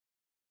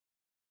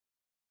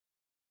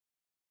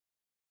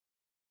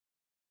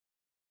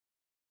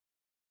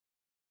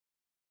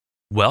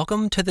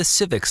Welcome to the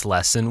Civics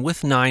lesson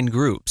with 9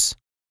 groups.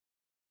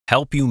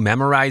 Help you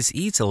memorize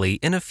easily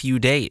in a few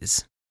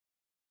days.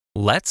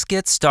 Let's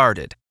get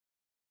started.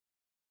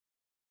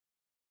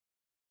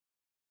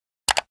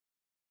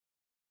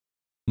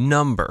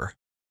 Number.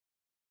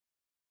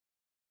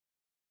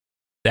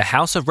 The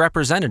House of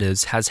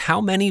Representatives has how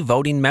many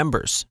voting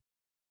members?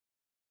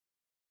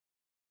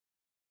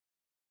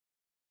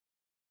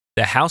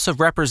 The House of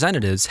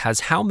Representatives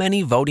has how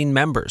many voting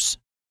members?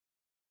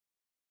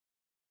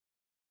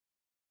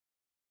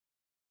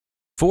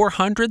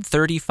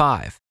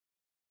 435.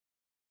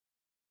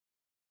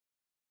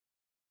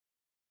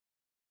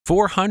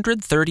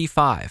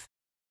 435.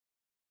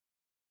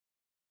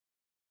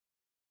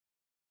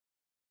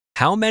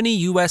 How many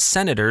U.S.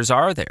 senators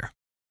are there?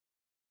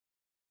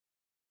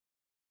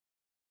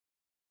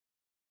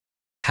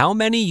 How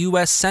many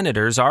U.S.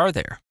 senators are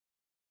there?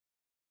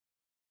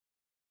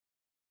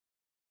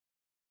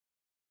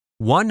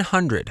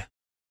 100.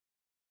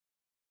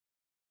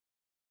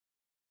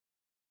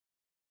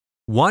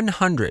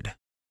 100.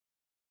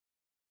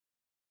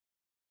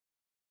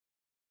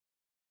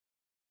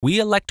 We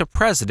elect a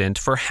president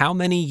for how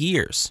many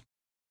years?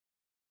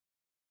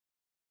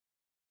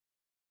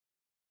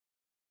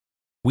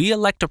 We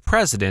elect a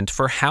president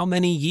for how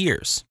many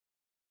years?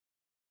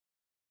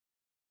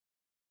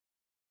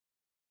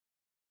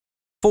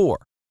 4.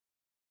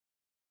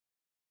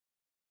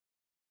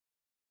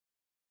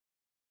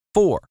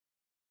 4.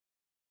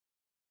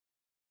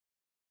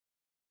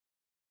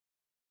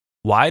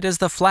 Why does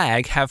the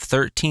flag have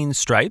 13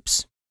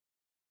 stripes?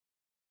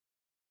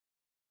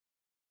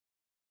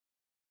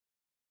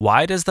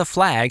 Why does the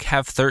flag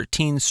have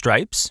 13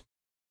 stripes?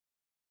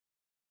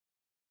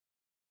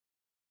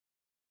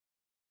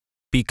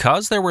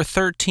 Because there were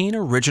 13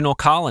 original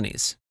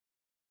colonies.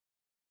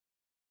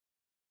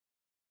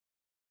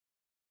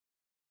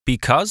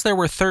 Because there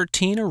were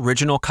 13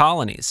 original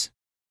colonies.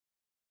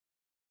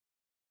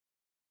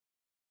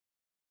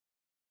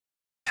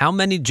 How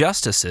many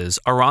justices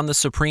are on the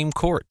Supreme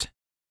Court?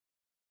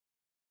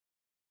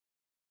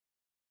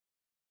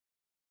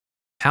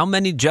 How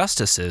many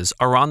justices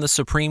are on the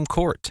Supreme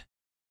Court?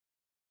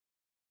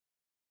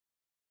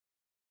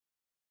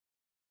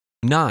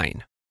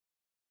 9.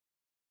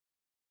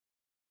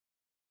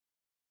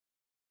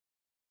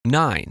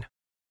 9.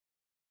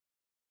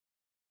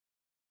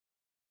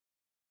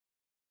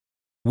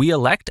 We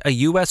elect a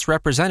U.S.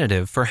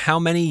 representative for how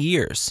many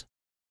years?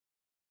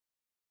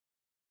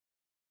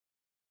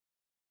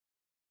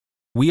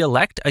 We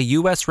elect a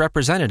U.S.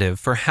 representative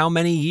for how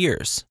many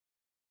years?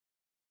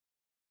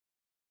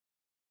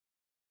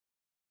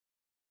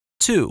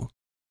 2.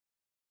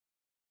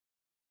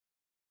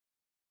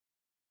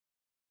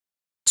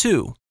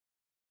 2.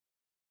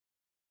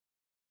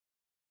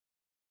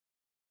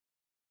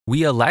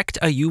 We elect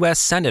a U.S.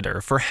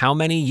 senator for how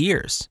many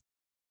years?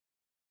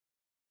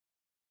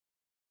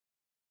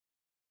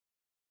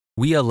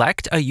 We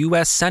elect a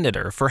U.S.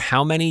 senator for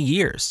how many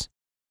years?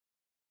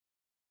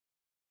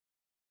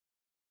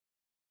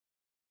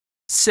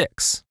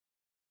 6.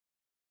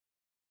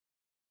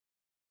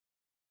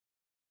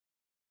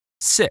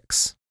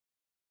 6.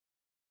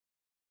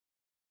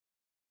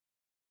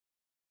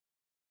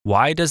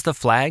 Why does the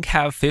flag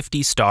have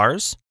 50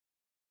 stars?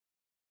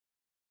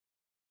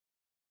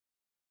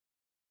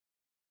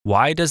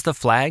 Why does the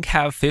flag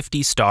have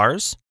 50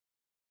 stars?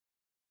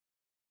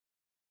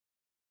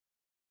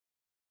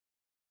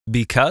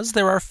 Because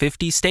there are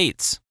 50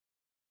 states.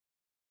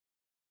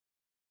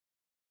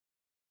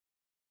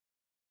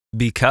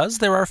 Because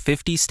there are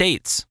 50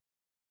 states.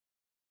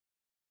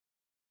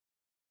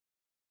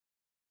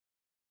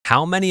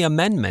 How many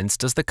amendments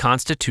does the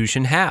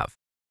Constitution have?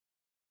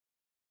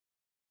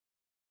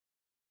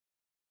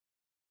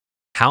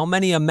 How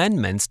many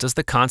amendments does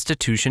the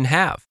Constitution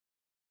have?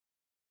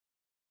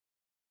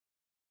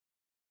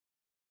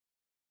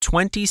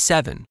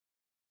 27.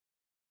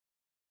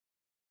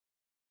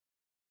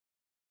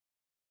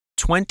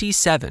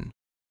 27.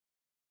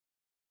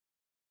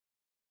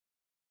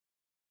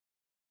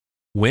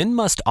 When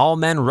must all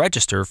men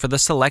register for the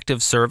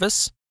Selective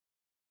Service?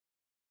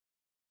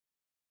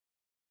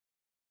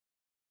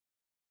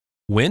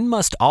 When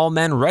must all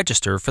men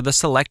register for the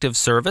Selective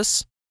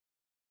Service?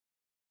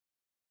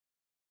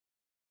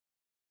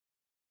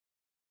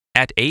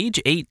 At age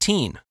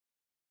 18.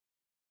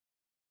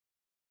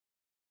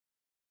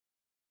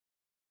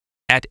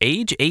 At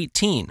age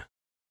 18.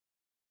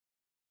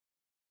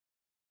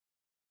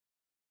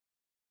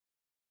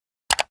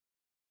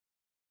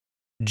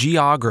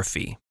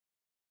 Geography.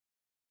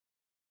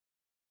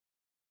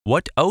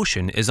 What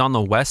ocean is on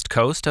the west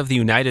coast of the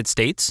United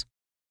States?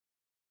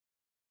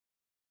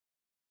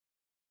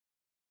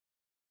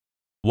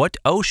 What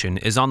ocean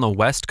is on the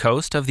west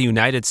coast of the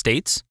United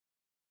States?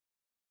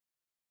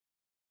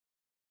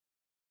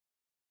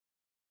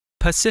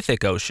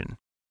 Pacific Ocean.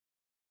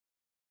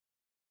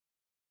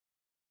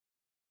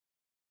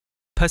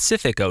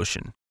 Pacific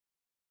Ocean.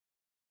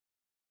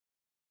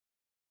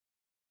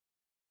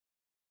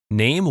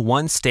 Name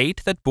one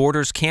state that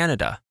borders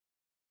Canada.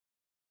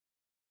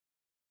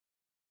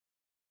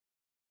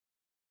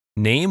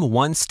 Name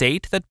one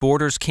state that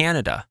borders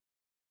Canada.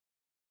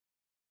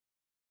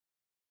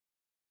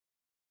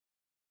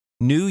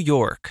 New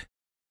York.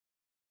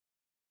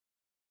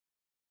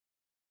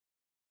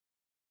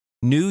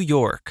 New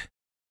York.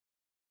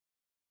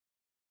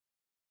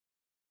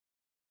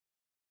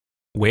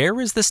 Where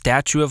is the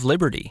Statue of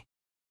Liberty?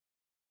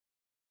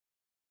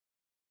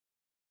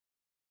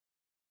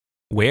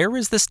 Where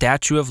is the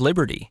Statue of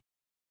Liberty?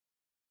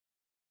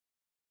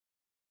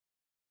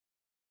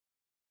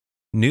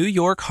 New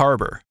York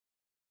Harbor.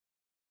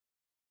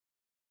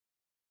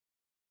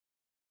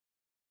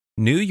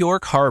 New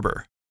York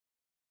Harbor.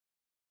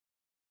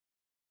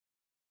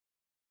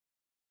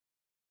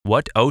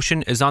 What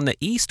ocean is on the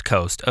east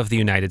coast of the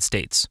United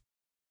States?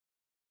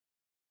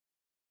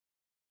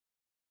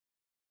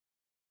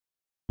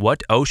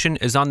 What ocean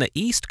is on the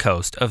east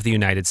coast of the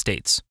United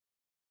States?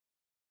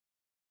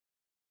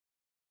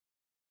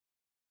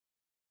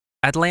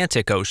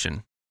 Atlantic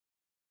Ocean.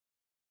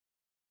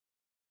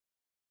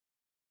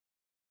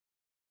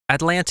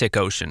 Atlantic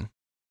Ocean.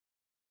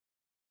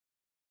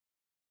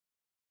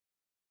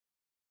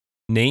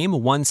 Name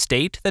one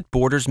state that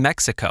borders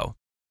Mexico.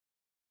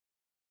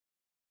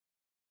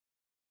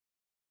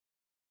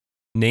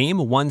 Name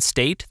one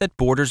state that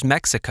borders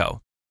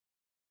Mexico.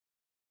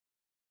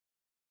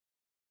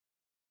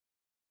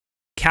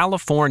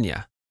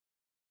 California.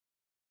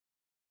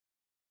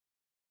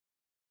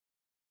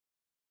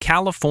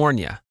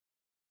 California.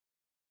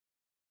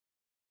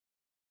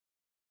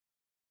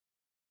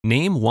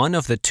 Name one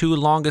of the two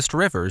longest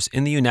rivers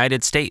in the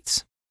United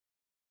States.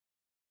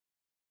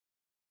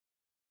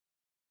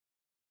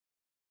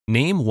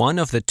 Name one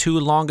of the two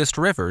longest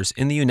rivers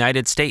in the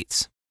United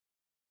States.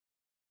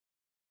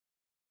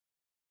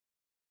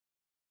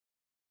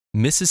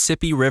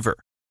 Mississippi River.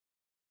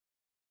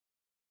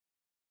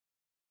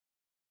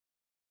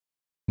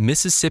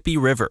 Mississippi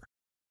River.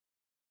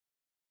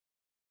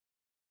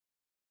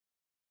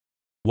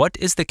 What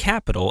is the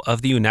capital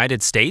of the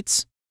United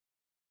States?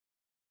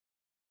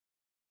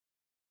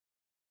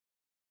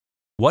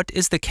 What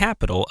is the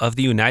capital of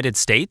the United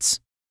States?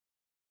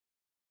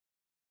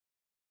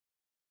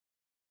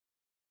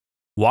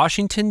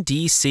 Washington,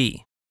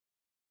 D.C.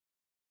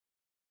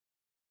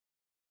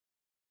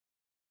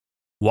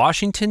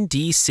 Washington,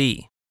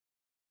 D.C.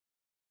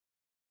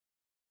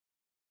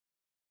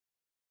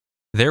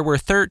 There were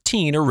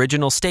 13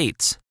 original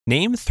states.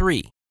 Name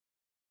 3.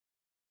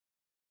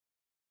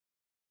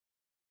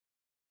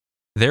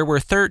 There were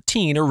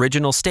 13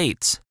 original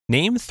states.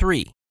 Name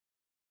 3.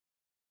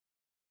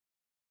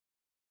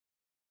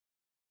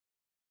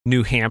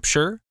 New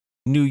Hampshire,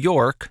 New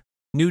York,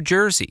 New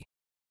Jersey.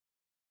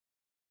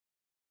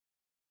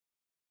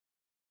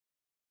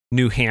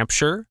 New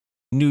Hampshire,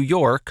 New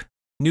York,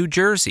 New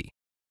Jersey.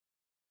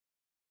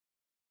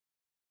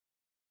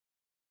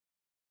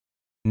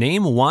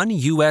 Name one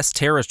U.S.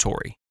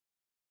 territory.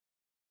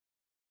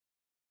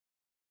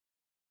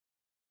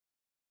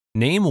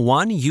 Name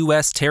one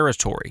U.S.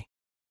 territory.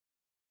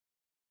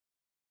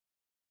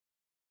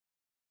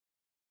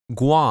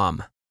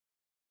 Guam.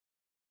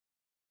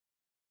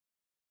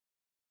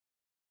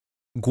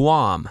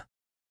 Guam.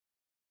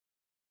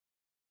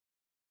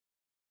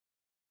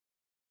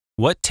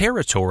 What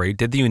territory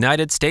did the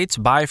United States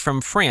buy from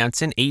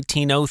France in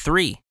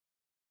 1803?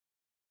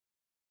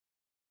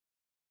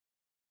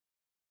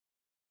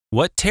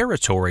 What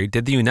territory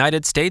did the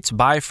United States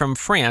buy from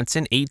France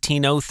in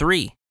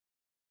 1803?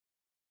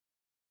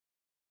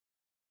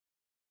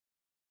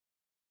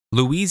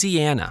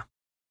 Louisiana.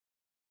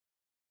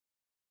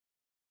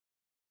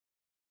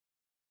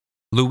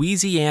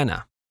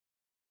 Louisiana.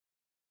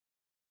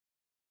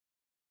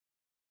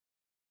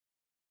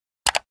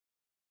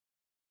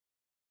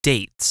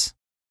 Dates.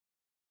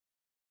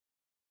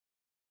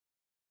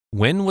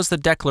 When was the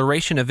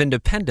Declaration of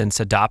Independence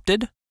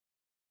adopted?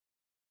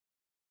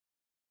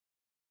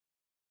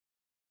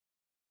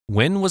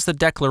 When was the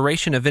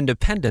Declaration of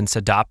Independence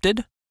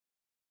adopted?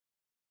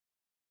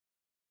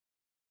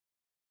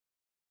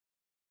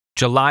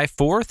 July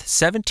 4th,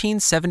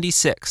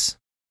 1776.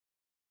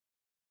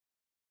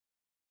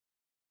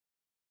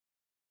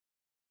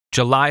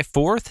 July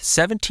 4th,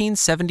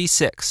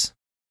 1776.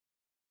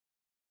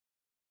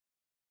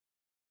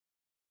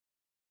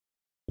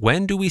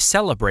 When do we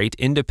celebrate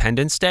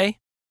Independence Day?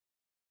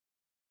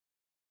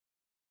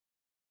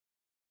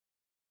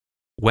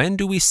 When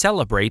do we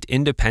celebrate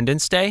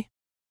Independence Day?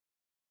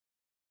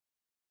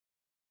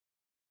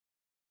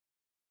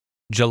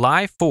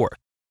 July 4th.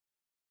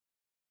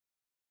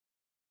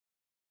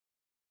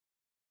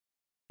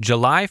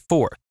 July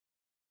 4th.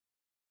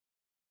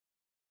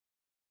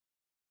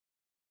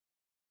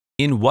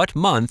 In what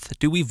month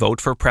do we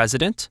vote for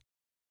president?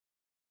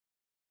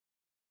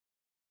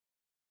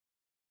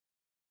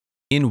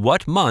 In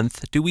what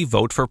month do we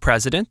vote for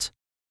president?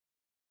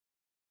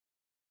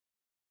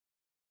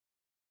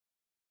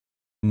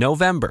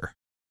 November.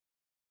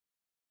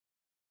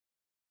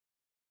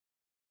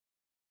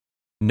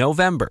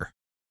 November.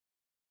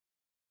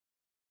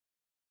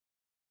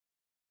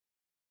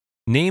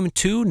 Name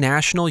 2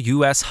 national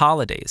U.S.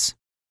 holidays.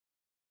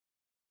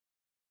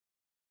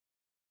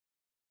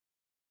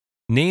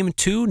 Name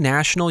 2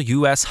 national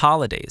U.S.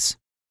 holidays.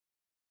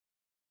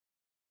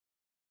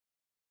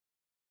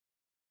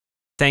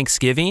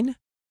 Thanksgiving,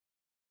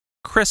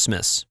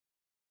 Christmas.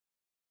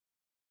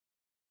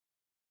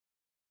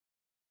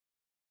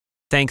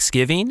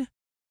 Thanksgiving,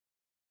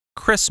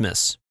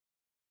 Christmas.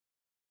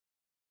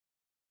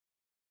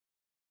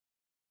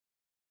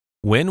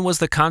 When was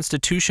the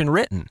Constitution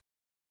written?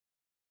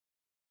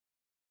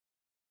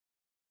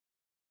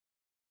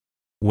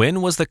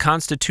 When was the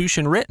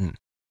Constitution written?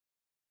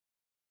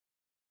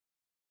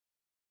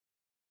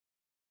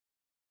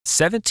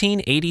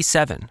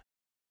 1787.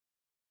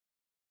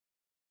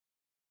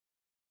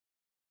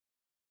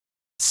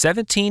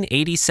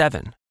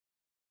 1787.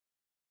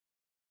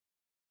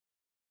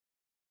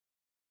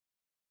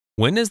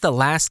 When is the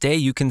last day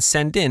you can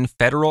send in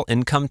federal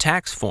income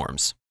tax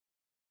forms?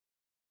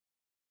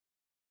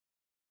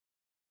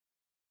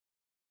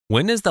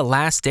 When is the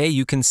last day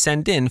you can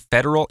send in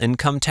federal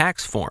income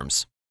tax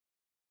forms?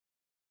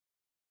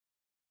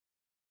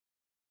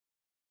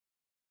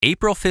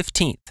 April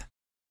 15th.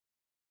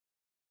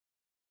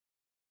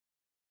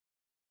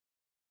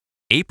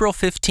 April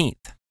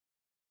 15th.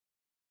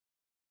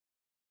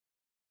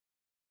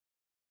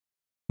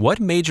 What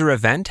major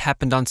event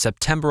happened on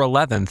September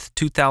 11th,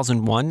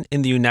 2001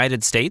 in the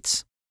United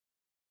States?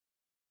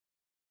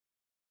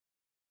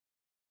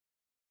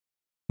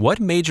 What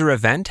major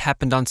event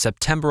happened on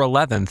September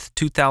 11th,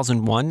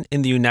 2001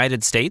 in the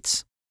United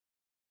States?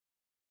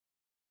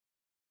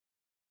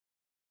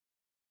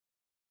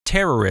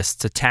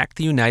 Terrorists attacked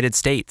the United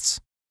States.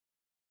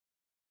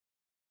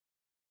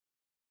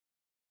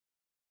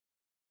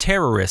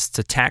 Terrorists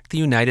attacked the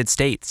United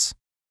States.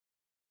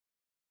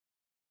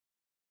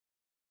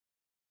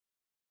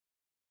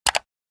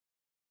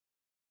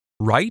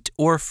 Right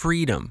or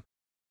freedom?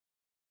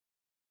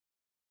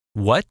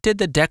 What did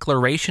the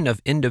Declaration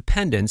of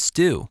Independence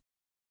do?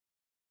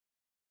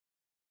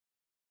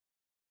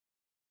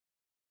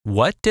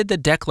 What did the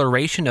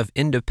Declaration of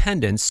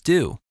Independence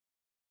do?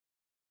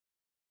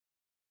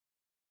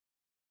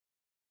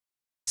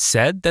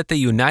 Said that the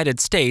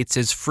United States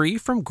is free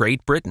from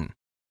Great Britain.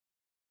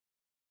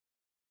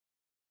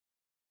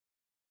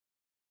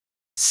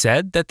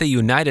 Said that the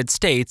United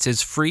States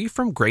is free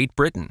from Great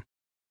Britain.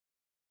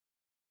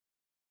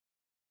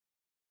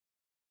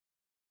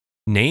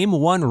 Name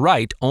one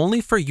right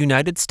only for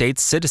United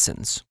States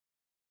citizens.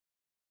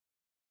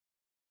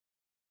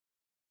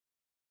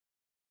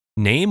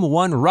 Name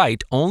one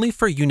right only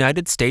for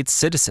United States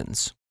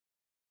citizens.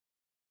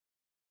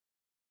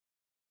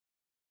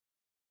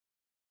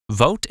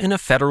 Vote in a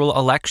federal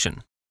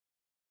election.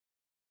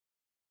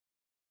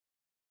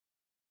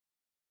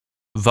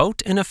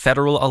 Vote in a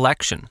federal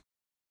election.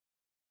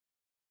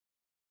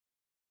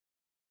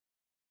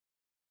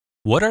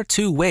 What are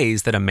 2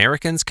 ways that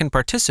Americans can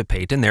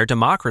participate in their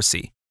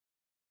democracy?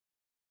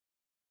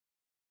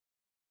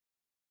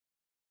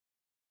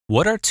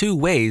 What are 2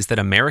 ways that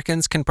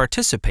Americans can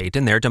participate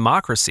in their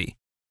democracy?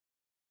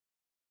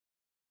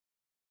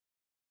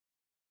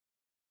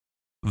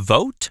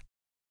 Vote.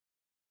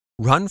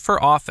 Run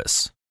for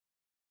office.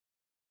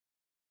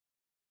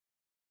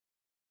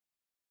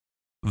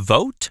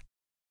 Vote.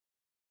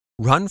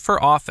 Run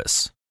for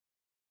office.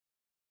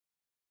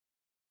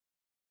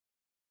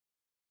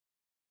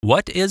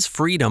 What is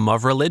freedom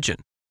of religion?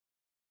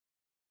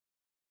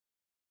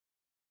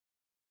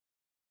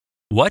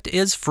 What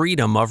is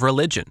freedom of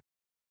religion?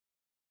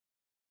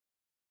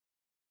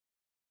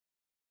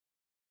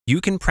 You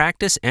can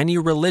practice any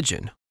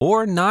religion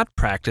or not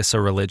practice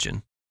a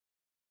religion.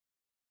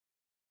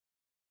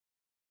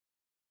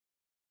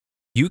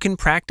 You can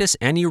practice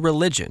any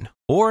religion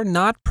or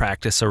not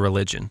practice a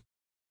religion.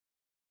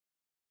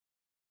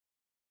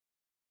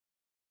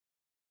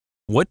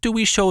 What do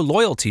we show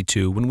loyalty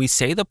to when we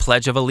say the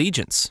Pledge of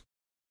Allegiance?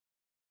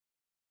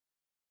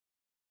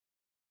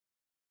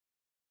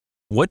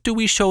 What do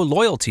we show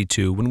loyalty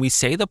to when we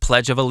say the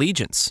Pledge of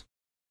Allegiance?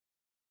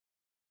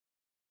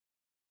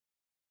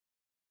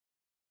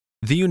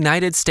 The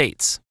United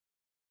States.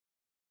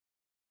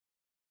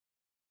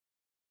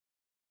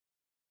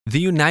 The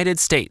United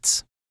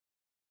States.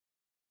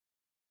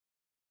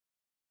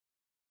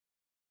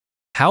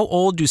 How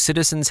old do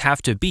citizens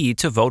have to be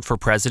to vote for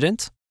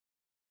president?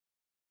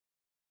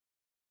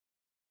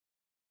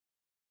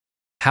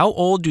 How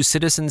old do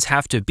citizens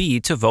have to be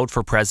to vote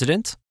for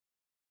president?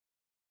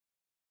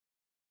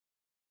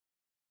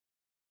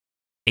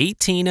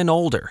 18 and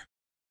older.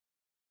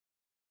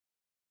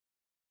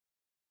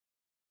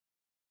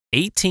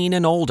 18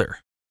 and older.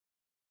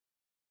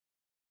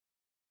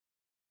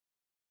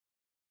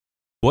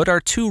 What are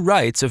 2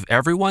 rights of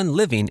everyone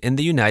living in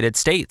the United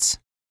States?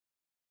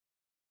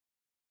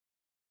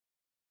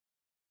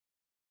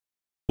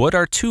 What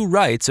are 2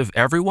 rights of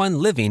everyone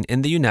living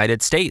in the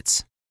United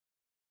States?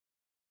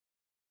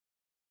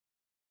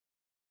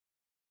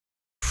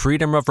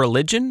 Freedom of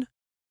religion,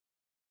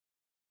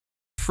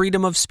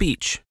 freedom of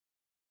speech.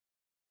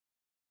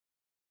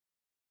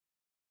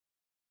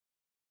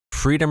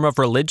 Freedom of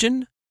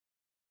religion,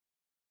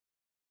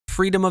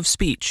 freedom of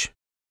speech.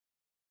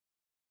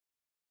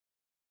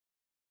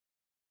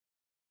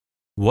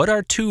 What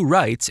are two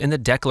rights in the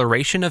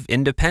Declaration of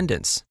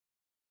Independence?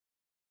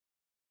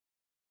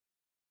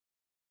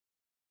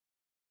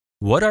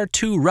 What are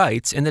two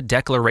rights in the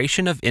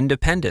Declaration of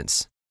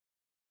Independence?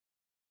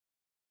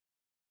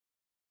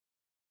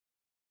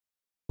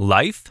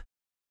 Life,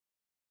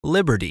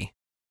 liberty.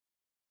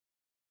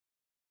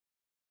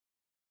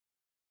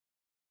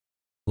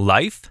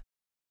 Life,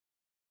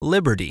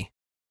 liberty.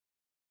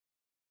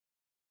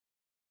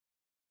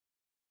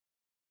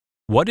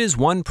 What is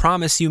one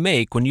promise you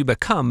make when you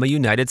become a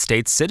United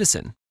States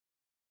citizen?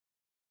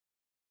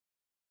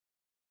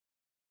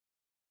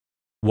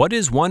 What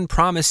is one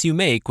promise you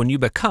make when you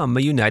become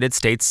a United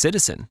States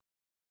citizen?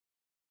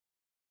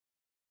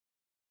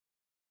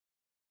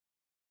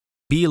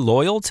 Be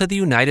loyal to the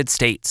United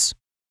States.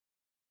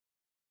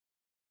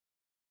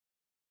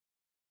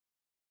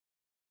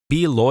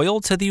 Be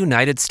loyal to the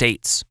United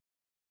States.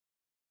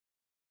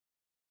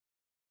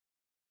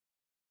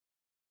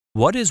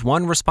 What is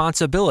one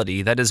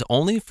responsibility that is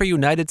only for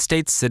United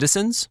States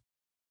citizens?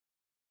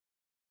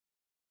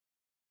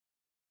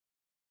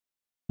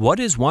 What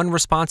is one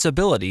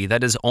responsibility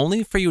that is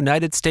only for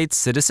United States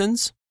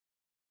citizens?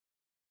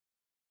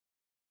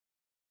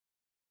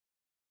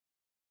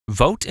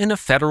 Vote in a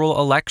federal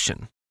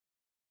election.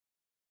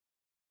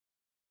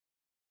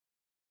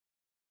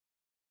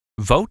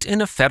 Vote in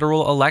a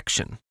federal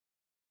election.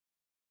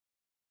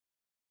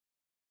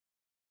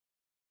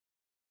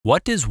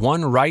 What is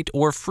one right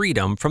or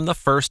freedom from the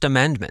First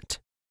Amendment?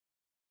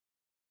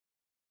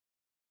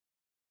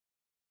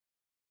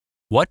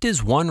 What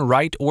is one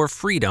right or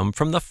freedom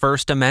from the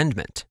First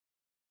Amendment?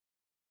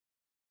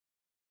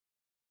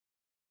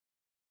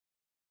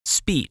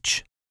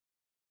 Speech.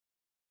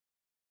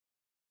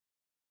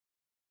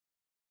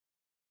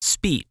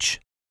 Speech.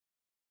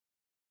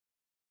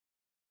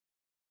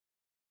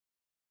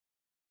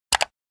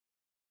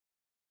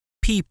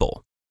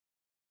 People.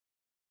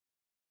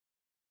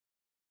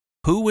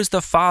 Who was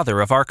the father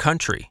of our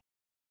country?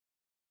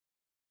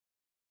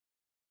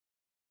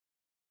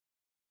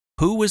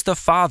 Who was the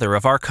father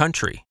of our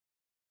country?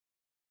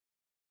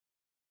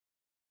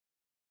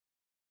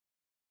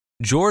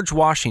 George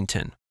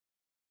Washington.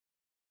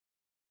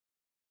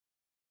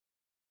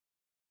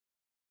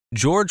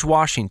 George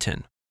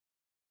Washington.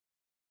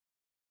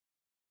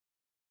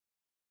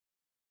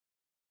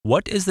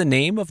 What is the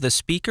name of the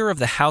Speaker of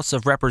the House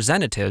of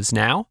Representatives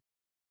now?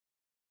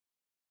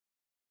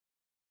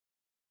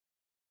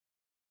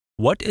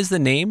 What is the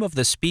name of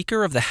the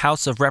Speaker of the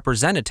House of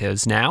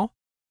Representatives now?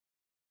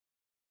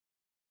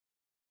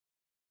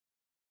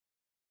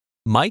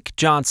 Mike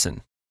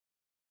Johnson.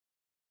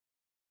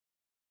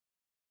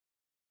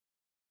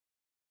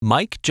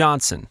 Mike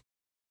Johnson.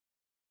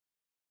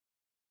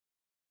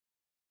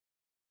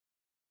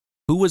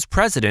 Who was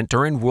president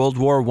during World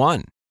War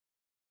I?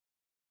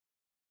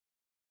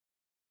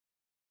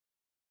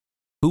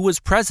 Who was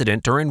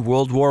president during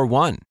World War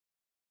I?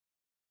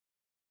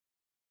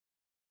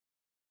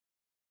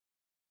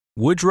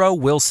 Woodrow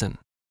Wilson.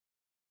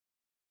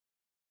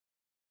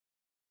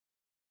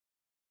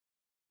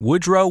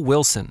 Woodrow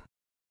Wilson.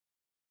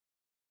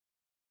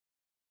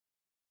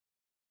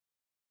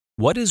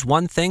 What is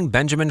one thing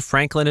Benjamin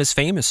Franklin is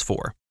famous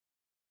for?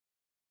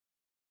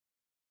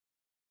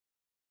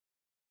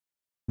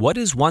 What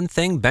is one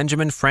thing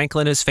Benjamin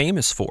Franklin is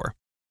famous for?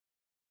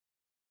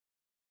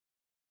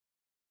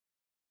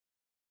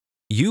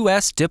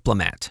 U.S.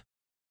 diplomat.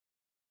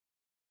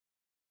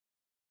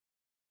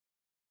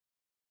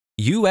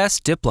 U.S.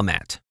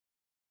 diplomat.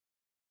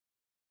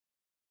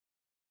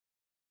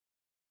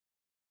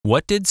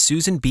 What did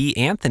Susan B.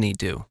 Anthony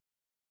do?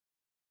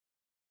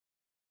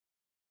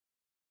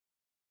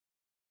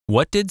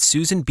 What did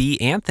Susan B.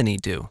 Anthony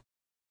do?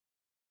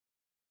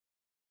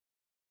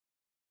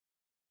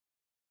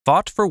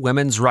 Fought for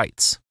women's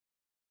rights.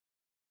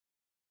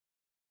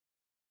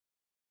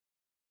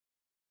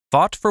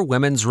 Fought for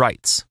women's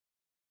rights.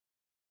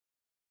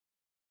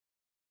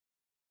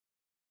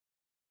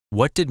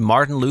 What did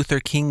Martin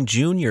Luther King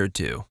Jr.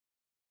 do?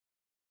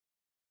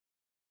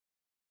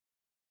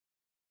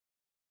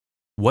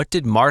 What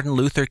did Martin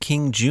Luther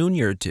King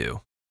Jr.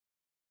 do?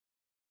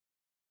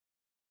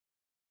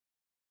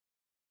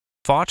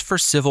 Fought for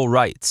civil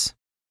rights.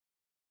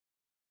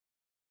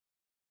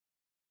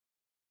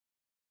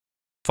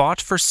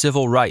 Fought for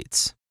civil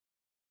rights.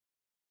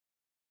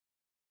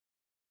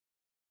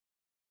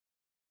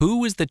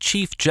 Who is the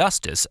Chief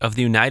Justice of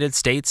the United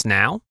States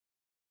now?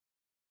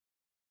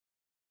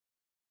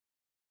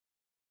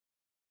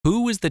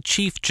 Who is the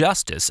Chief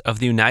Justice of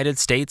the United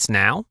States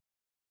now?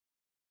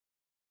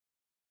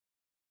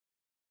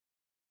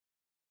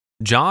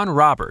 John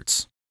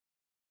Roberts.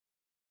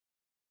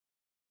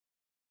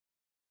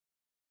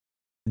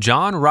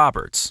 John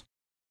Roberts.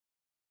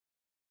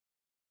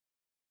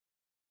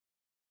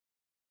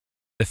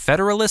 The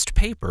Federalist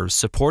Papers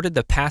supported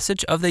the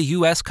passage of the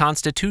U.S.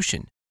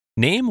 Constitution.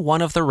 Name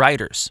one of the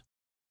writers.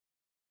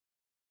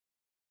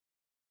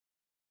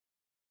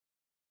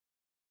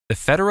 The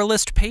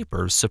Federalist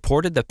Papers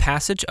supported the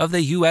passage of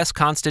the U.S.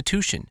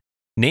 Constitution.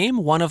 Name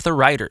one of the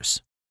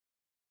writers.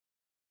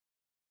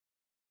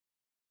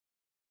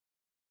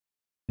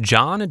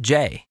 John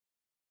J.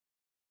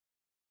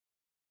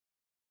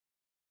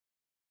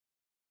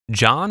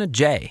 John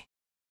J.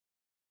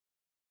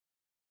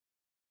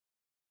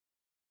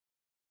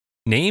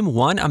 Name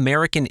one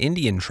American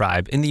Indian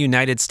tribe in the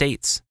United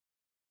States.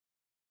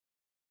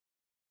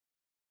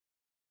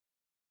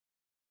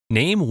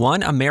 Name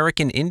one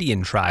American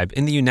Indian tribe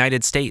in the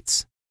United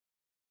States.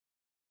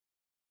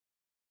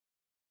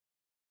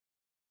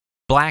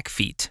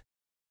 Blackfeet.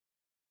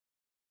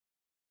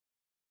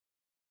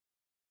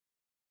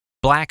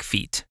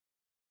 Blackfeet.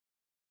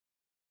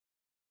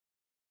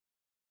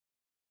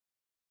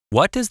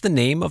 What is the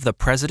name of the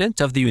President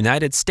of the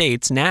United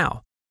States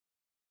now?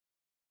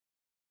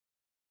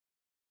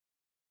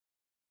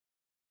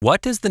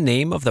 What is the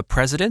name of the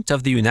President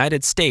of the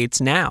United States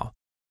now?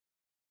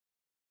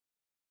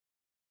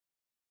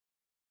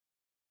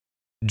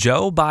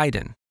 Joe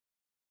Biden.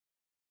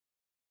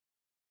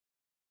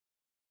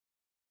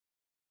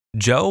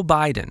 Joe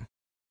Biden.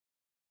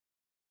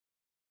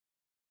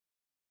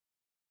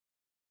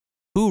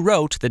 Who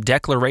wrote the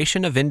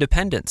Declaration of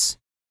Independence?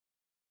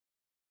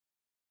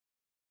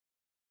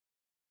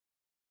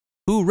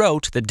 Who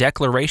wrote the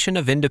Declaration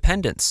of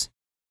Independence?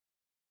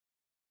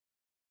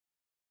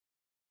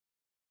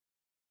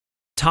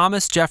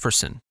 Thomas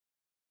Jefferson.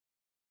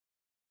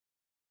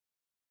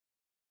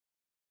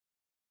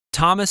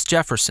 Thomas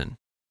Jefferson.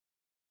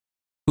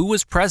 Who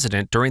was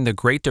president during the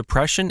Great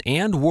Depression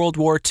and World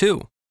War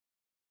II?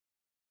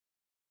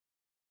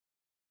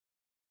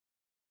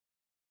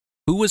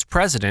 Who was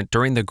president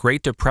during the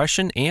Great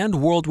Depression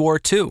and World War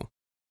II?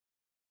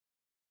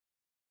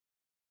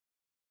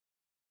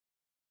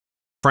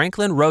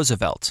 Franklin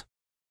Roosevelt.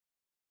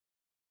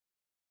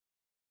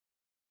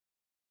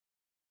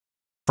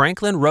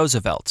 Franklin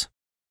Roosevelt.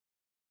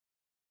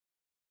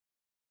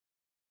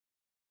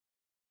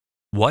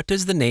 What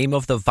is the name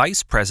of the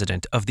Vice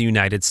President of the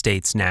United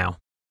States now?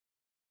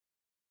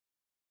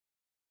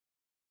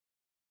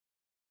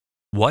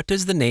 What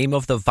is the name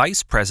of the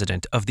Vice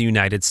President of the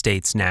United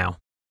States now?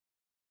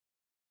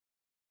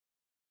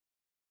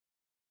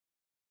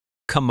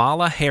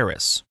 Kamala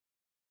Harris.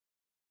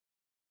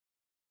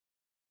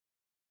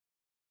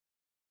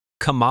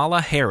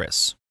 Kamala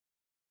Harris.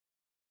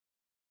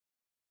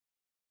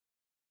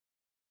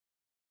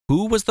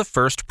 Who was the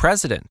first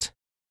president?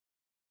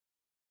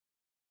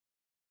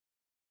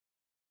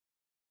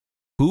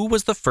 Who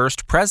was the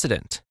first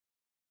president?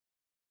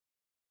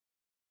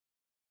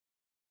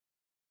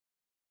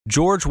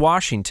 George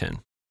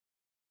Washington.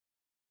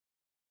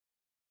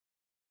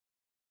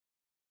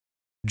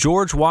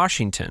 George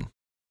Washington.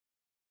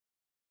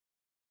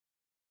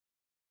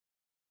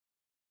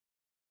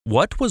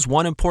 What was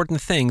one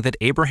important thing that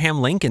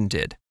Abraham Lincoln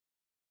did?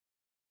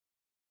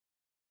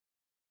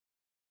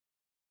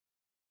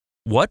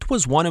 What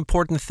was one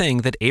important thing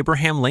that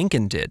Abraham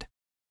Lincoln did?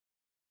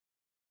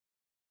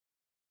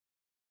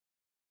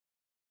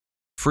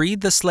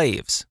 Freed the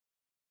slaves.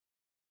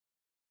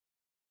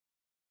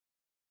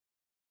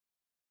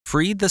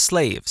 Freed the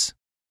slaves.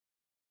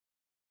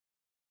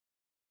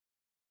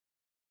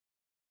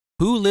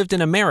 Who lived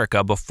in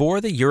America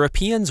before the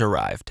Europeans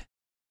arrived?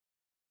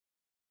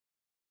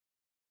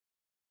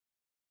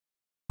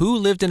 Who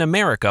lived in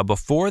America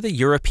before the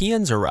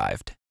Europeans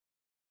arrived?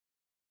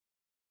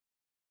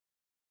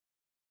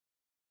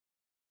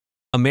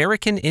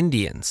 American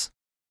Indians.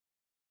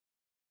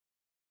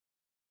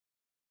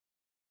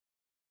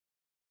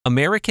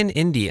 American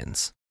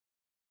Indians.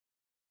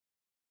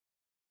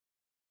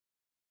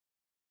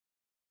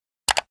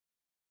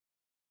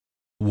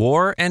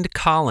 War and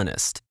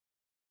colonist.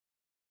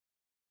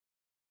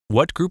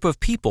 What group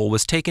of people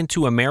was taken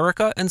to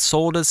America and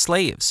sold as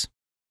slaves?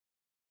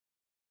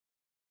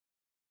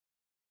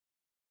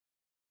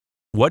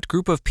 What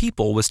group of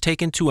people was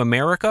taken to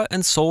America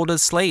and sold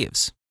as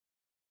slaves?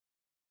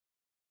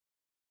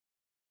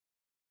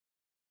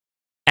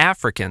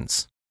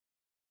 Africans.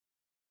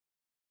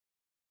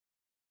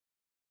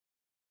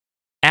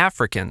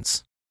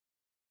 Africans.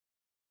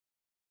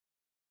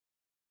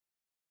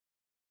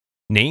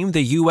 Name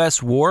the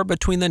U.S. war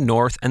between the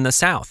North and the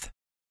South.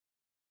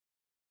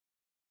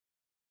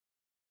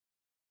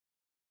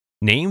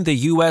 Name the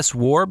U.S.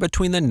 war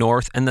between the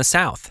North and the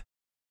South.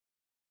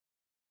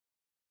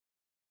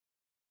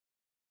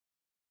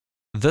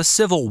 The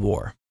Civil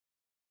War.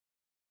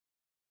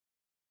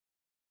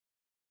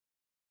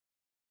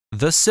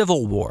 The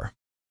Civil War.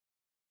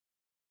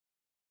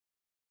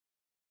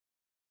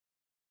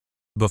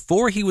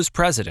 Before he was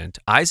president,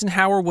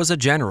 Eisenhower was a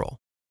general.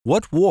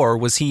 What war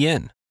was he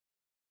in?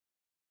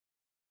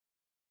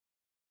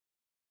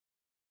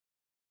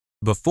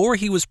 Before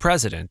he was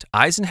president,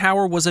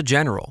 Eisenhower was a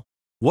general.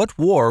 What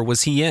war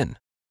was he in?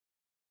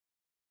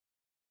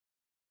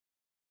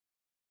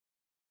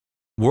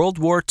 World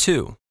War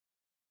II.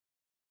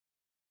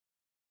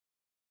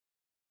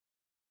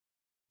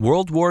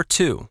 World War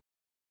II.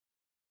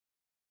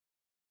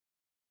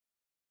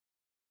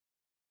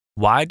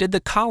 Why did the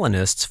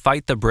colonists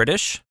fight the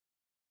British?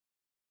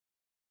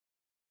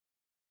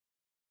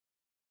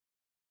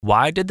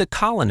 Why did the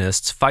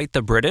colonists fight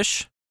the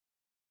British?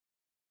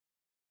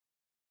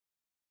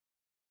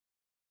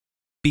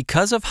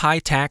 Because of high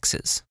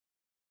taxes.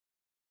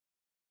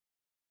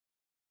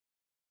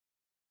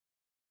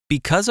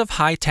 Because of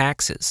high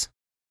taxes.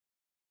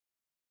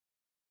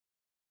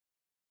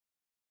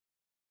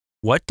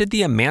 What did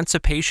the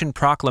Emancipation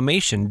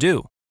Proclamation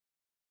do?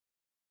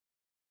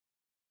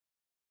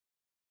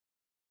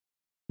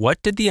 What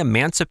did the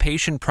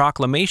Emancipation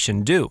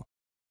Proclamation do?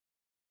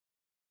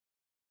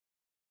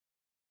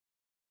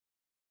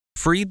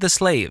 Freed the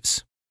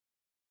slaves.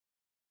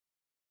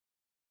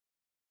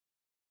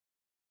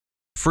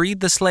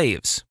 Freed the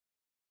slaves.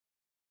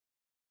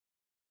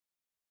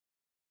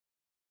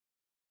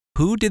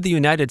 Who did the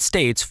United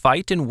States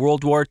fight in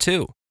World War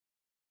II?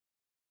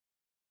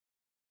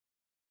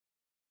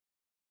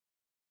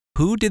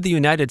 Who did the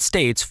United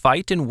States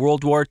fight in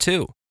World War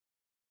II?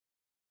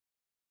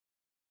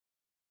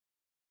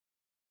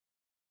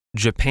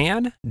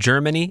 Japan,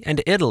 Germany,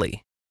 and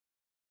Italy.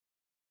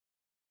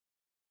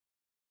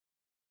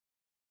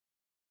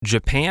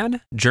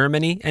 Japan,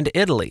 Germany, and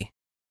Italy.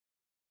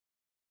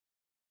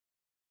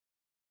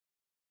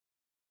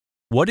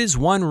 What is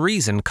one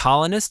reason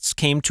colonists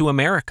came to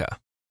America?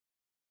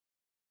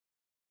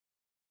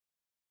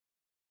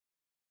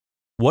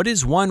 What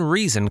is one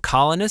reason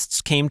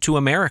colonists came to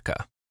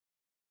America?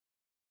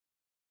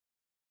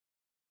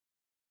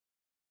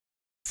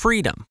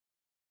 Freedom.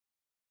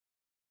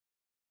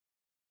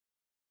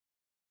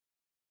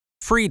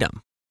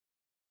 Freedom.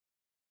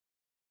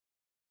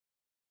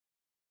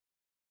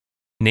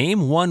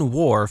 Name one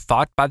war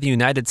fought by the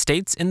United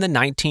States in the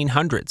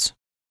 1900s.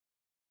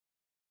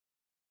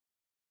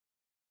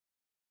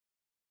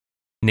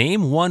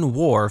 Name one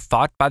war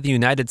fought by the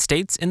United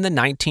States in the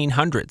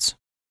 1900s.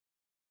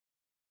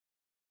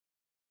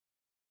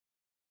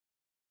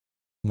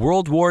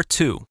 World War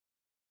II.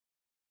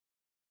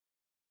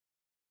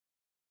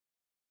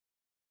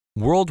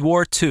 World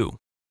War II.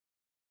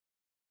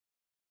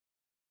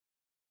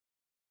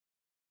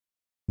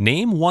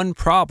 Name one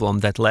problem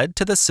that led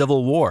to the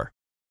Civil War.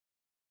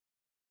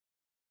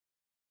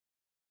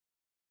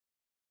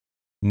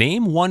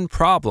 Name one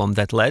problem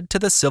that led to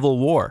the Civil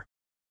War.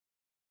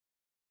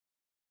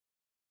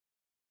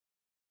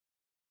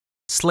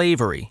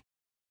 Slavery.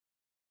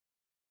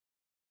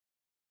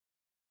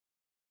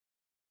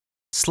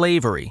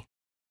 Slavery.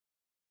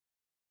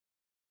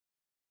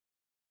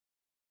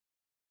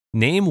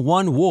 Name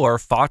one war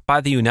fought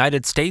by the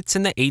United States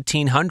in the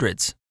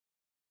 1800s.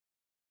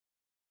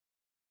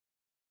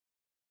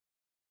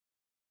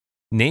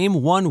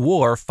 Name one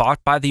war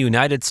fought by the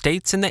United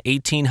States in the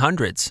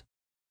 1800s.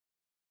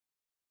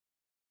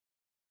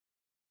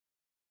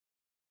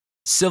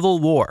 Civil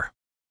War.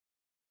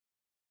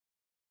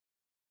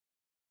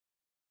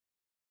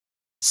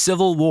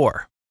 Civil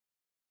War.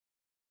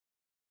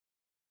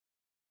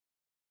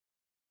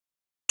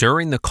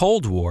 During the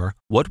Cold War,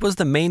 what was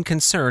the main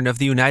concern of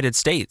the United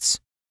States?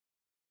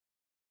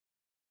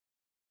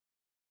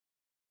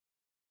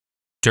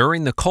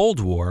 During the Cold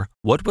War,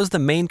 what was the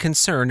main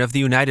concern of the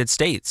United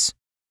States?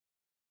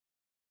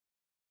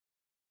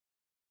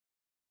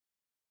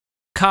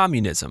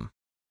 Communism.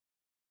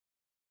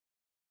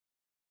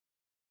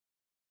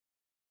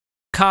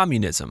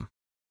 Communism.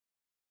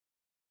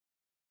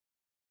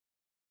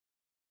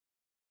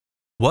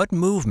 What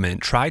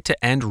movement tried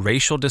to end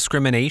racial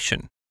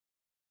discrimination?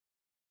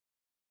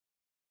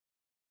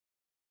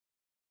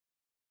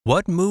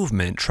 What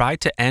movement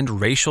tried to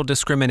end racial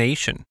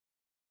discrimination?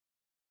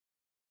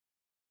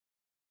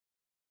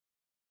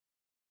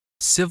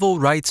 Civil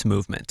rights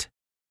movement.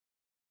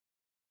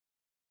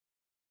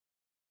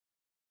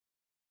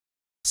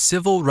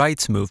 Civil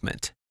rights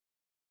movement.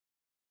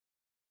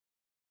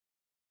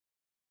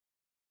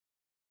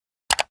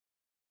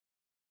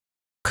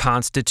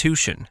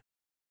 Constitution.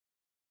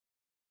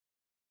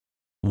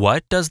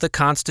 What does the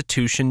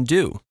Constitution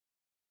do?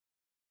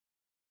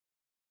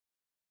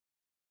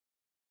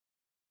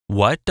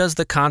 What does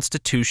the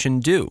Constitution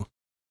do?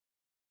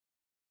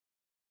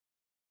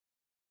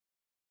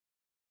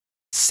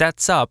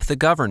 Sets up the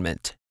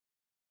government.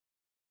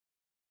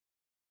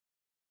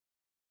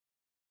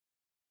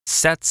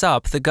 Sets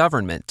up the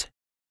government.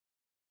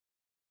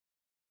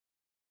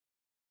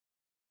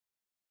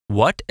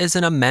 What is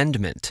an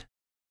amendment?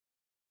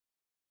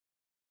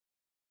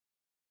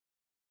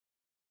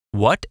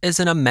 What is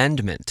an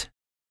amendment?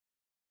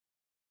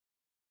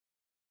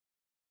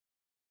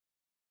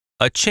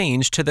 A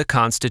change to the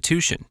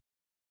Constitution.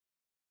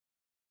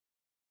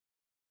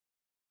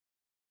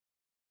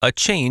 A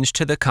change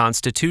to the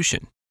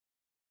Constitution.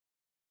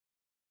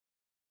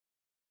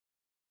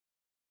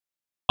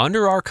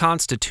 Under our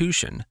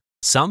Constitution,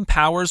 some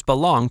powers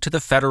belong to the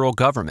federal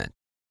government.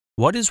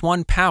 What is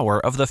one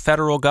power of the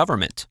federal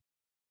government?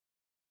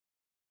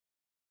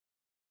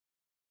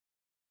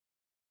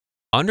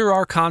 Under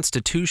our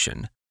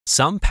Constitution,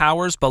 some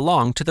powers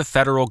belong to the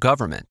federal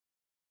government.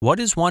 What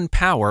is one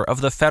power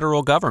of the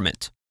federal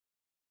government?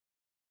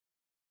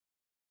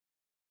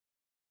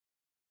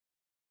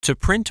 To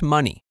print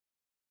money.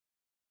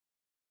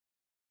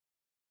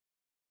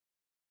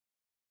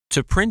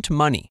 To print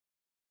money.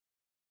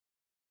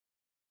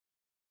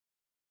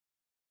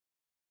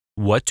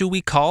 What do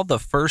we call the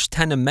first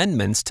 10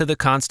 amendments to the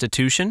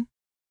Constitution?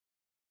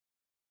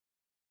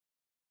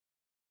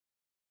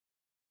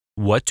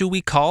 What do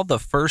we call the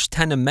first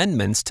 10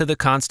 amendments to the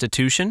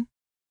Constitution?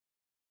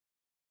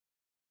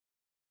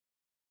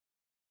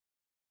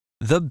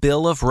 The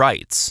Bill of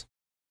Rights.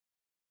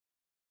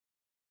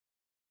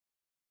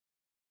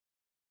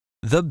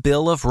 The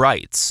Bill of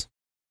Rights.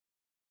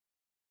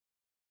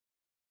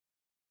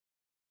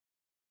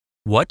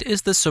 What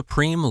is the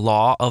supreme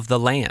law of the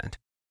land?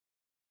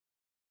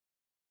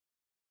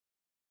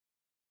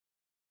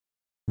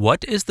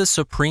 What is the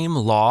supreme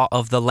law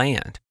of the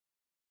land?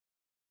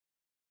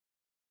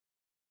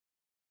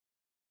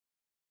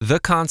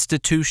 The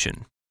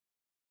Constitution.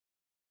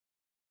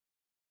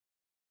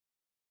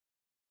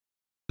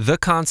 The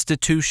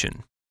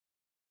Constitution.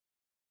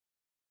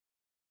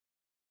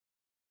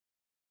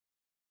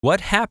 What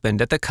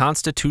happened at the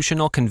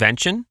Constitutional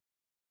Convention?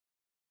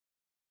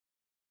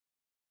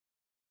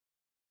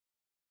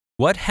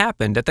 What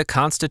happened at the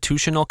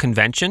Constitutional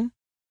Convention?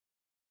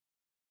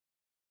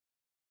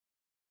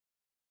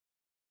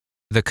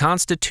 The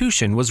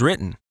Constitution was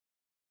written.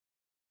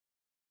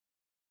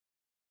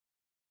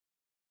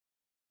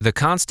 The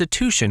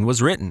Constitution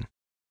was written.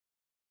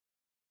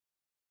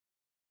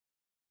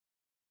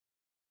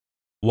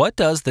 What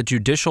does the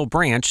judicial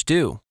branch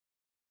do?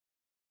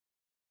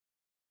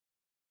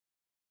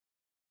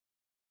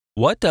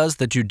 What does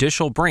the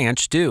judicial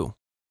branch do?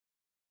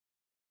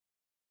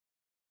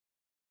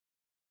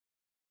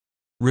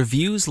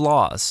 Reviews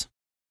laws.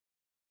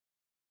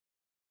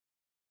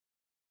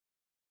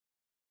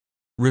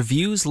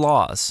 Reviews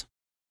laws.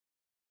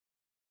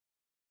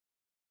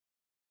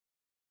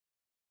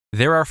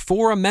 There are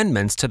 4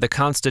 amendments to the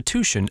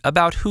Constitution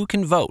about who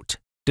can vote.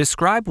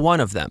 Describe one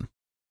of them.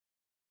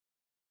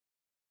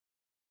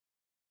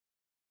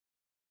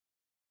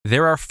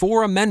 There are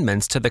 4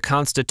 amendments to the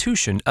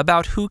Constitution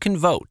about who can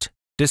vote.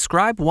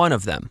 Describe one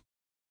of them.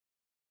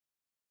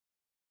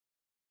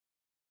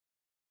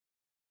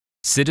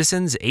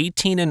 Citizens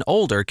 18 and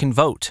older can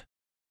vote.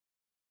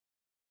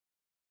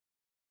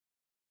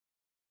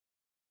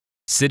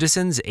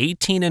 Citizens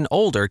 18 and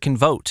older can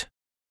vote.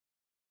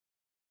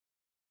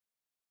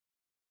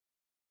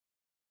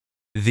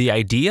 The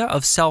idea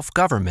of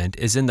self-government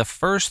is in the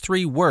first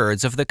 3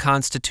 words of the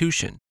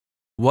Constitution.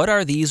 What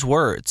are these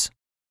words?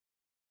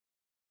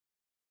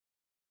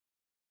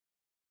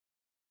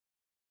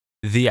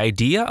 The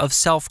idea of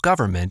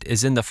self-government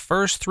is in the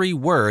first 3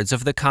 words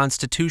of the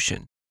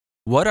Constitution.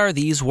 What are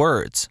these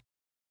words?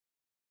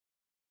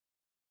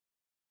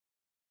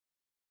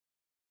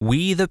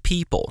 We the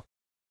people.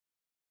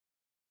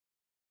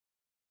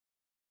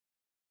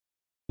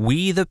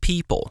 We the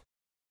people.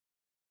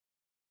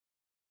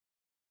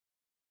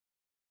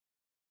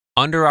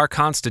 Under our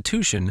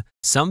Constitution,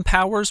 some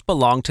powers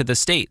belong to the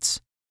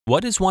states.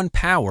 What is one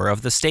power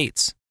of the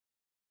states?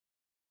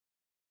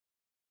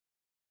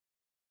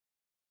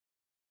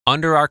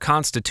 Under our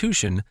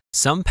Constitution,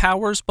 some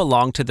powers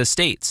belong to the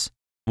states.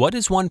 What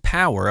is one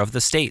power of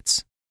the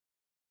states?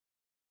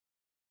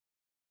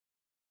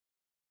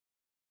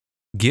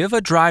 Give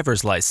a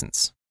driver's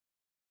license.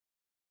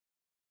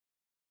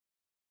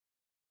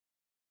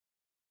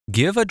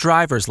 Give a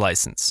driver's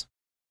license.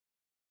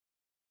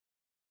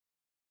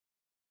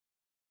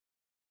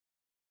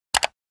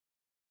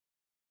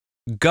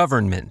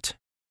 Government.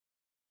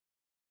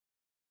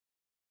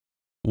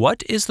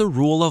 What is the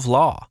rule of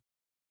law?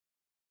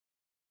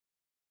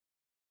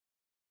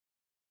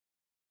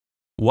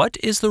 What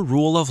is the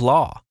rule of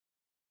law?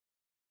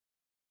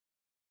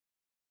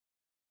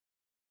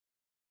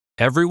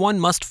 Everyone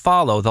must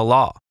follow the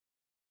law.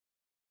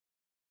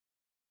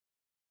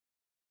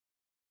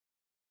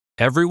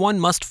 Everyone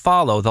must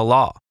follow the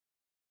law.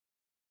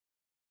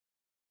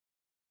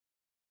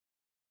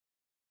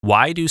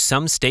 Why do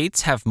some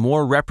states have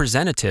more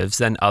representatives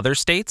than other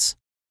states?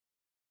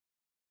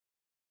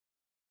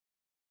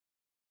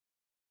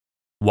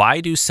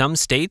 Why do some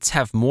states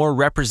have more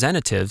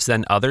representatives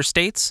than other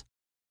states?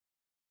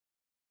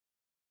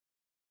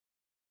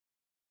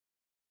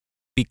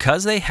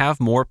 Because they have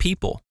more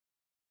people.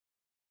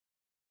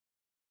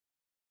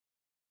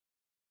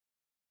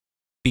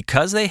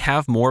 Because they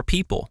have more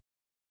people.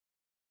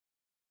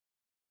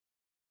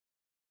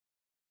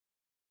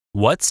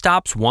 What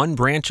stops one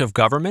branch of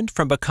government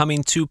from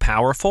becoming too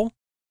powerful?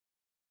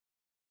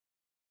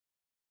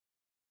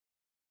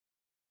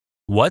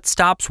 What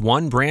stops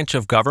one branch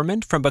of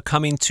government from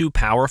becoming too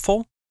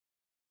powerful?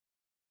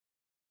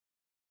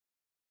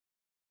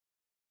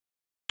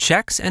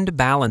 Checks and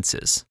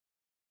balances.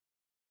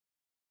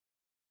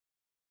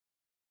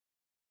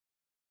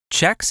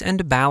 Checks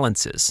and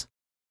balances.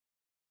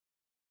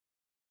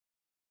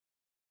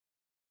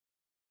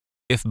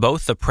 If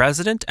both the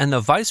president and the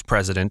vice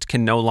president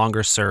can no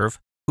longer serve,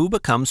 who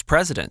becomes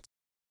president?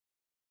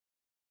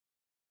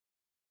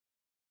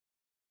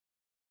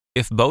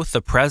 If both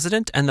the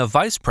president and the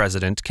vice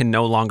president can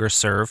no longer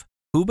serve,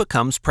 who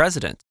becomes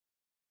president?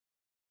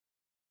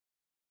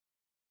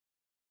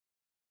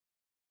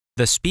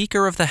 The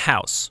Speaker of the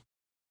House.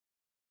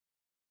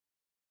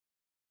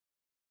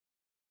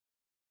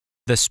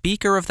 The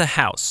Speaker of the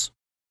House.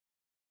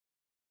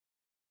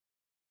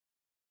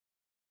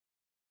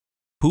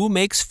 Who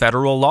makes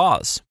federal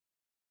laws?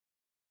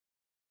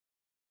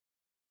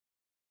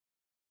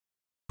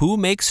 Who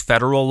makes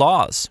federal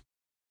laws?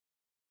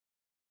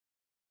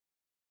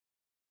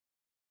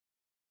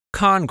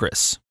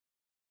 Congress.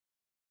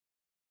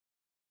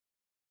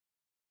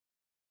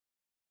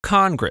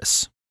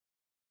 Congress.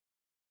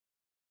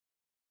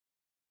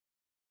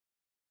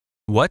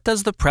 What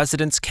does the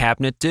President's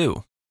Cabinet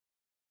do?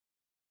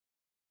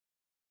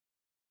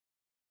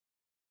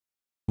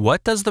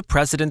 What does the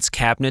President's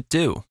Cabinet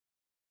do?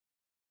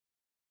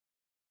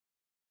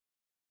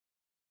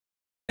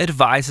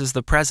 Advises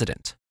the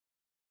President.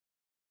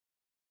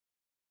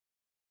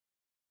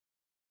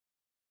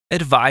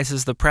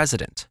 Advises the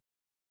President.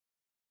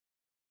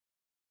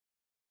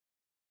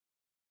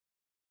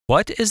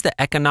 What is the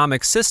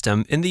economic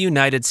system in the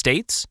United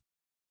States?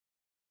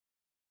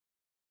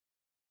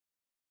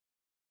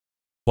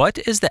 What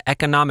is the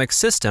economic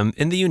system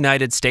in the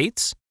United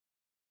States?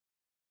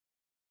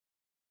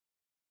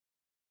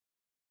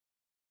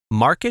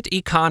 Market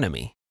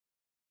economy.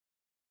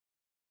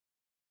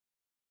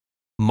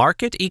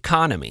 Market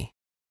economy.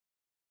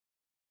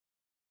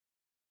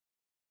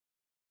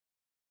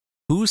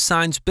 Who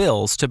signs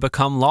bills to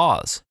become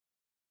laws?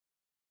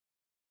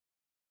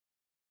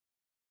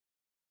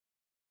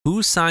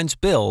 Who signs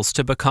bills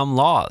to become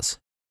laws?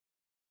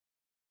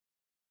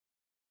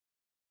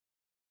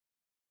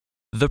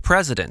 The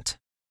President.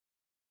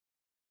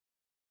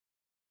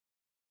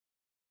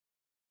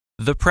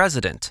 The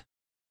President.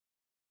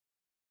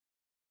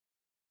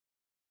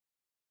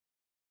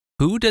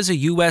 Who does a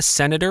U.S.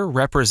 Senator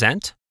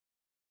represent?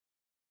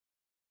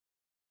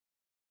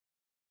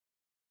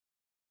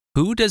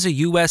 Who does a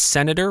U.S.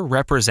 Senator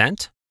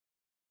represent?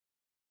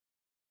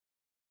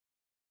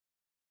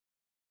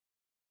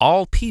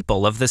 All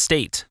people of the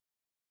state.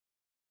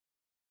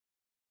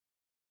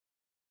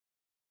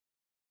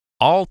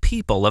 All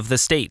people of the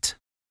state.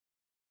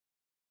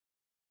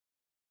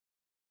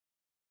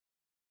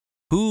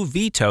 Who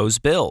vetoes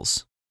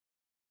bills?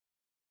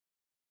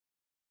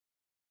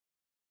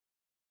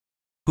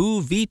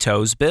 Who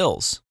vetoes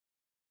bills?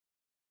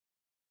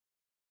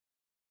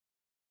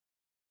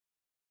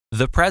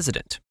 The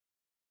President.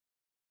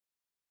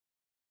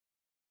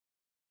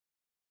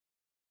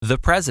 The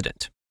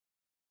President.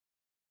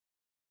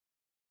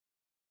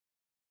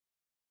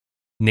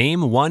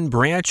 Name one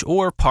branch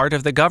or part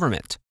of the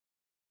government.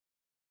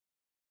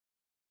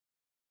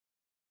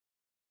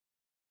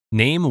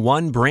 Name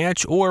one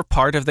branch or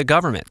part of the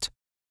government.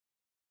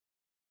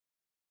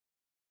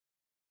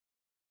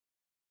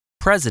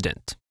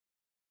 President.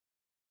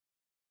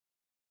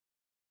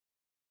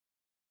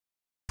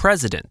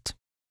 President.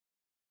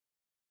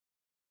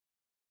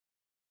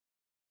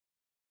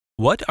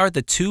 What are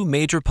the two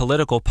major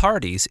political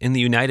parties in the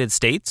United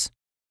States?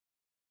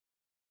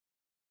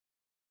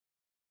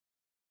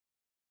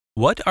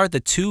 What are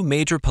the two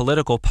major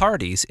political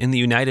parties in the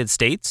United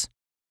States?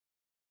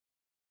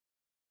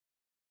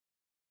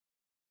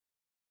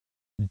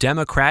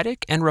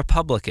 Democratic and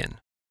Republican.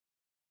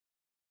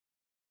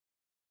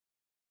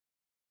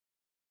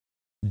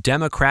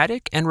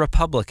 Democratic and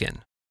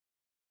Republican.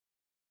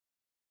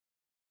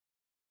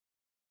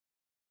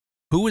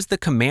 Who is the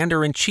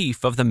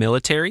Commander-in-Chief of the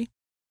military?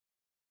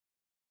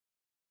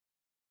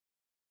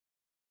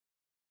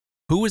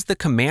 Who is the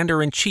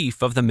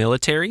Commander-in-Chief of the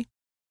military?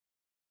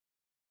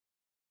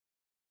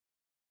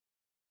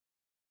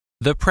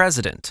 The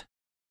President.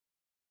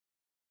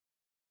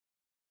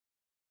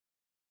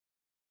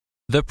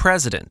 The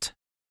President.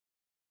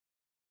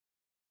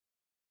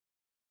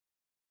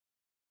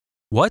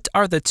 What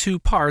are the two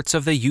parts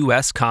of the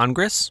U.S.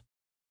 Congress?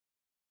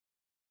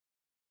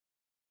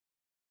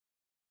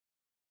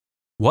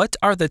 What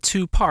are the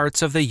two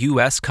parts of the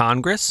U.S.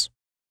 Congress?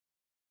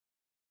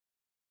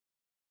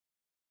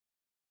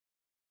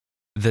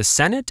 The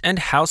Senate and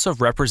House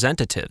of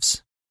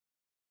Representatives.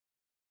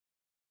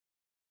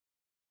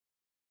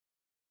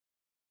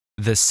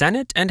 The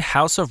Senate and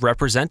House of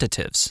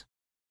Representatives.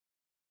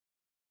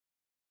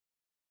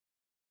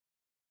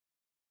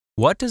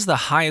 What is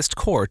the highest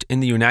court in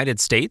the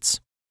United States?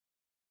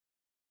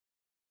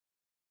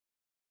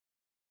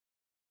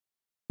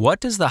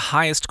 What is the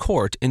highest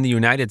court in the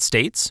United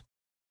States?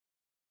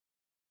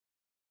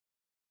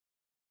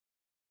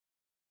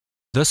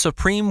 The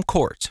Supreme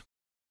Court.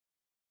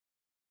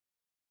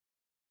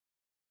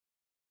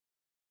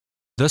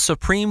 The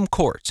Supreme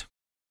Court.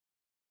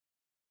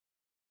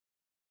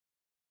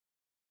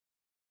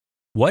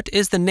 What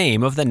is the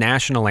name of the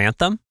national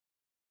anthem?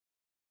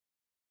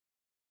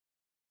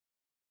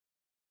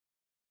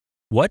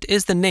 What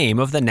is the name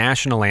of the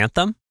national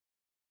anthem?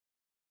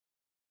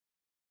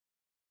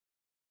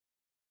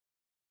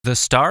 The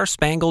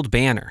Star-Spangled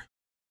Banner.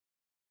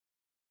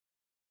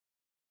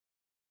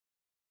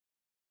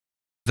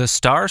 The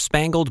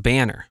Star-Spangled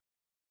Banner.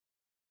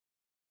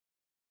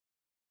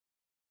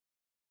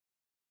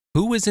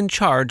 Who is in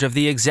charge of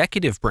the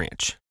executive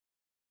branch?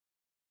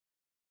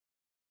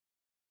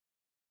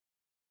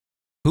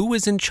 Who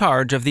is in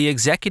charge of the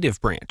executive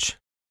branch?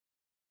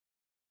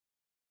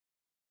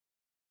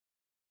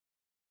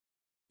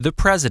 The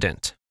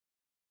President.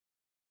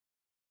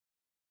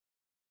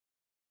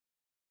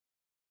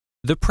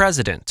 The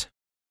President.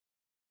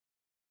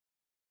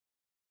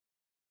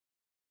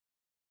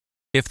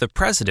 If the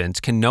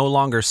President can no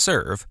longer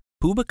serve,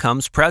 who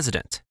becomes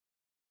President?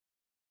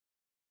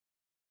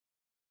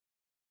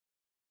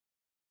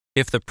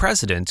 If the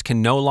President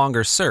can no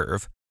longer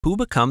serve, who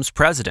becomes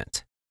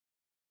President?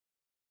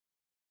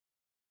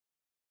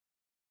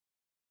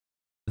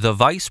 The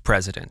Vice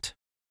President.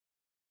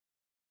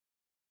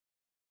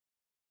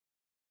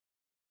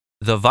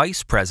 The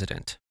Vice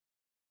President.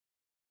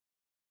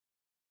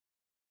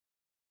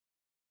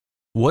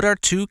 What are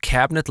two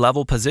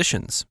cabinet-level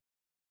positions?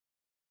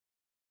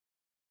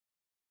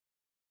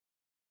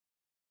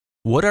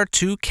 What are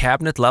two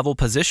cabinet-level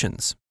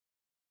positions?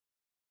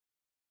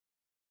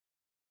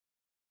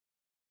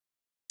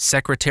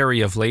 Secretary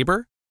of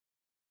Labor,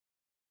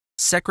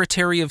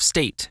 Secretary of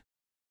State.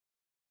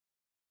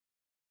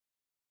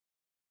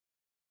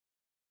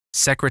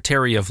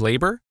 Secretary of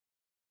Labor,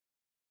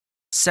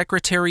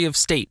 Secretary of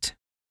State.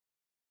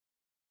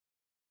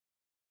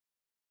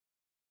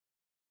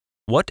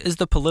 What is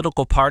the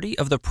political party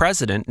of the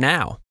President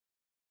now?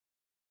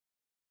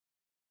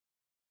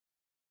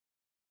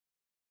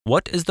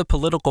 What is the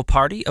political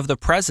party of the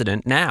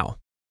President now?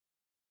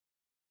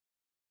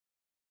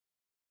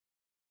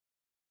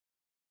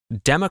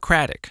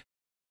 Democratic.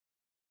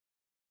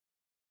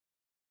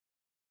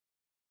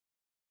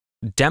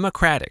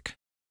 Democratic.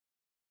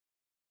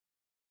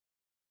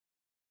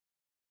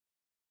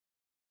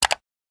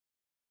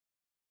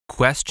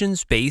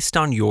 Questions based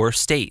on your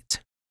state.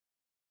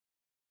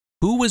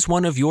 Who is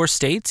one of your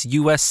state's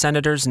U.S.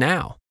 Senators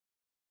now?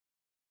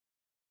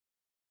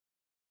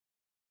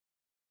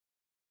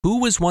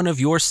 Who is one of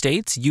your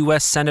state's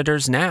U.S.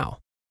 Senators now?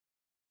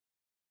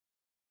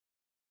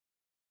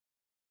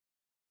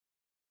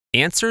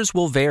 Answers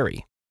will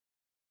vary.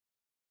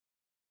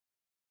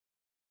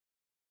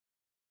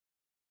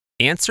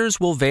 Answers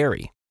will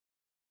vary.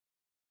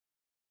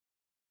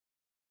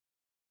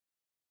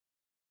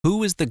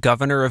 Who is the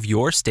governor of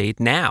your state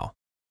now?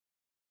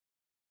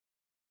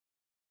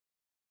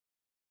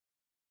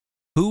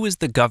 Who is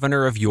the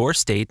governor of your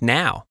state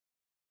now?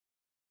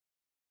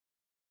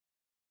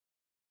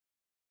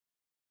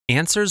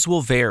 Answers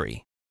will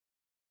vary.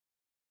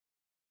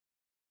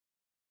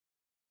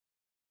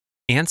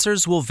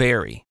 Answers will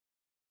vary.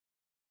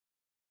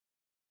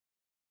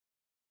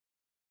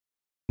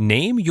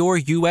 Name your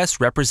U.S.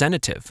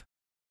 representative.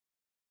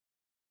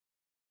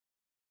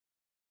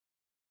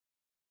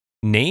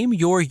 Name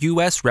your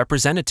U.S.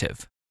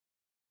 representative.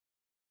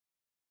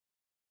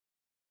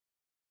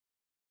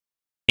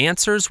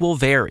 Answers will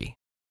vary.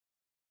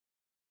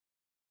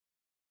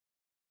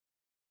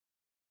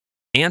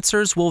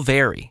 Answers will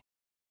vary.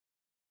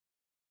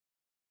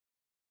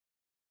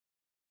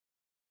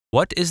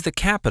 What is the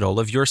capital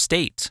of your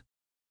state?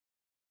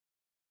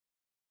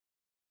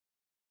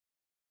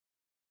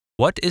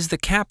 What is the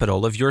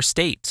capital of your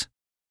state?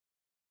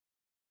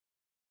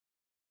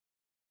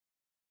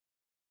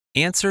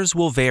 Answers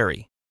will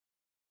vary.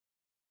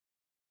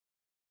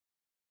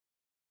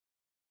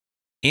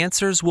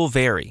 Answers will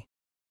vary.